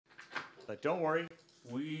But don't worry,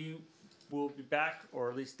 we will be back, or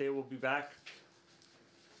at least they will be back,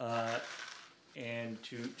 and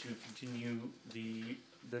to continue the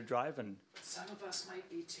driving. Some of us might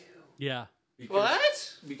be too. Yeah.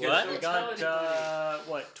 Because we Don't got tell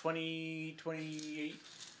 28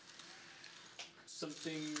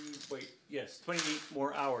 something. Wait, yes, 28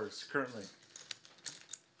 more hours currently.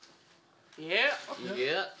 Yeah.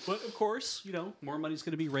 Yeah. But of course, more money's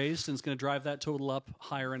going to be raised, and it's going to drive that total up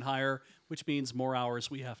higher and higher, which means more hours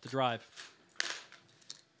we have to drive.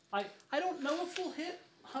 I don't know if we'll hit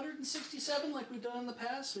 167 like we've done in the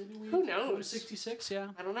past. Maybe we Who knows? go to 66. Yeah.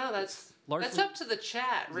 I don't know. That's Largely- up to the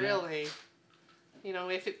chat, really.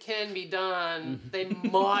 If it can be done, they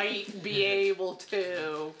might be able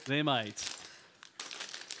to. They might.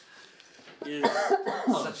 Is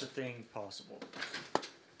such a thing possible?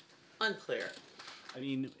 Unclear. I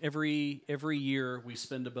mean, every year we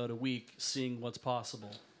spend about a week seeing what's possible,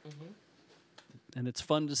 and it's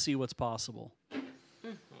fun to see what's possible.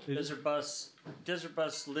 Desert Bus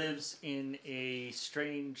lives in a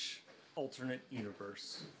strange alternate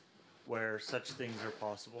universe where such things are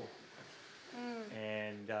possible,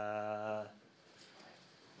 and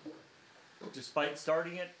despite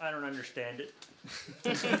starting it, I don't understand it.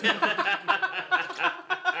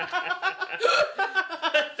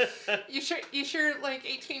 You sure, like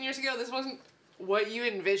 18 years ago, this wasn't what you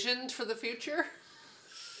envisioned for the future?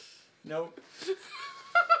 Nope.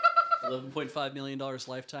 $11.5 million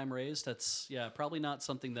lifetime raised. That's probably not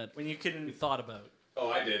something that When you can, we thought about. Oh,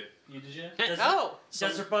 I did. You did you?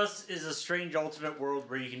 Desert Bus is a strange alternate world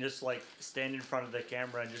where you can just like stand in front of the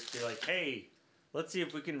camera and just be like, "Hey, let's see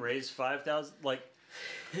if we can raise 5,000." Like,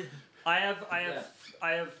 I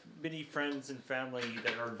have many friends and family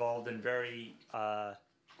that are involved in very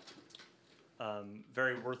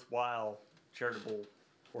worthwhile charitable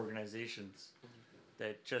organizations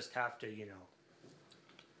that just have to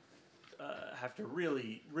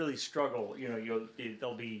really struggle.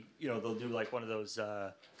 They'll do like one of those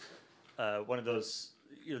they'll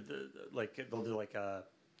do like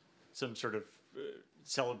some sort of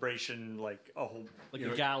celebration, like a whole A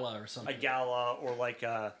gala or something. a gala, or like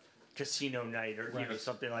a casino night, or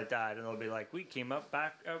something like that, and they'll be like, we came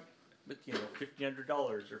back with $1,500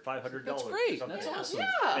 or $500. That's great. Or something. That's awesome.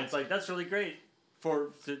 Yeah. And it's like, that's really great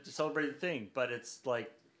to celebrate the thing, but it's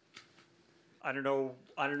like, I don't know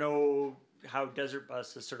how Desert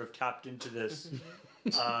Bus has sort of tapped into this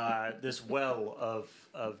this well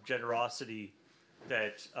of generosity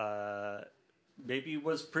that maybe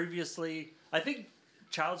was previously, I think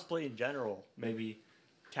Child's Play in general maybe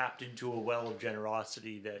tapped into a well of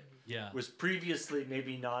generosity that was previously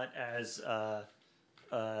maybe not as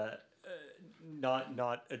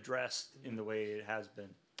not addressed in the way it has been.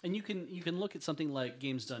 And you can look at something like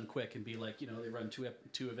Games Done Quick and be like, they run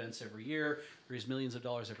two events every year, raise millions of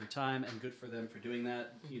dollars every time, and good for them for doing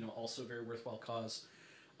that. Also very worthwhile cause.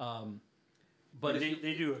 But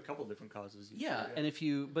they do a couple different causes. And if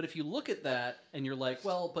you look at that and you're like,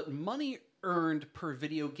 well, but money earned per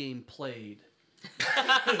video game played,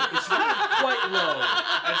 it's really quite low.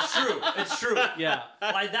 That's true. It's true. Yeah.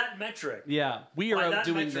 By that metric. Yeah, we are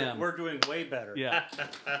outdoing metric, them. We're doing way better. Yeah.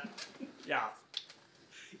 Yeah.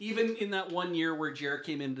 Even in that one year where Jared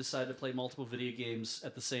came in and decided to play multiple video games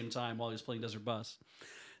at the same time while he was playing Desert Bus.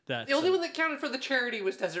 The only one that counted for the charity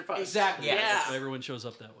was Desert Bus. Exactly. Yeah. So everyone shows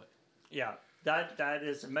up that way. Yeah. That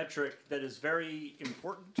is a metric that is very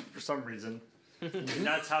important for some reason. And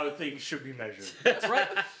that's how things should be measured. That's right.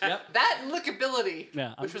 Yep. That and lookability,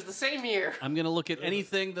 Yeah, which was the same year. I'm going to look at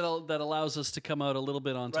anything that allows us to come out a little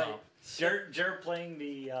bit on top. Right. Jared playing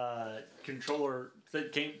the controller,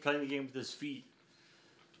 playing the game with his feet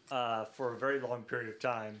for a very long period of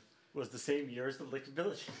time was the same year as the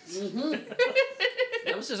lickability.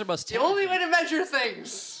 That was Desert Bus 2. The only way to measure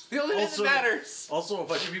things. The only way that matters. Also, a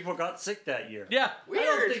bunch of people got sick that year. Yeah. I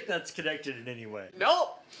don't think that's connected in any way.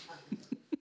 Nope.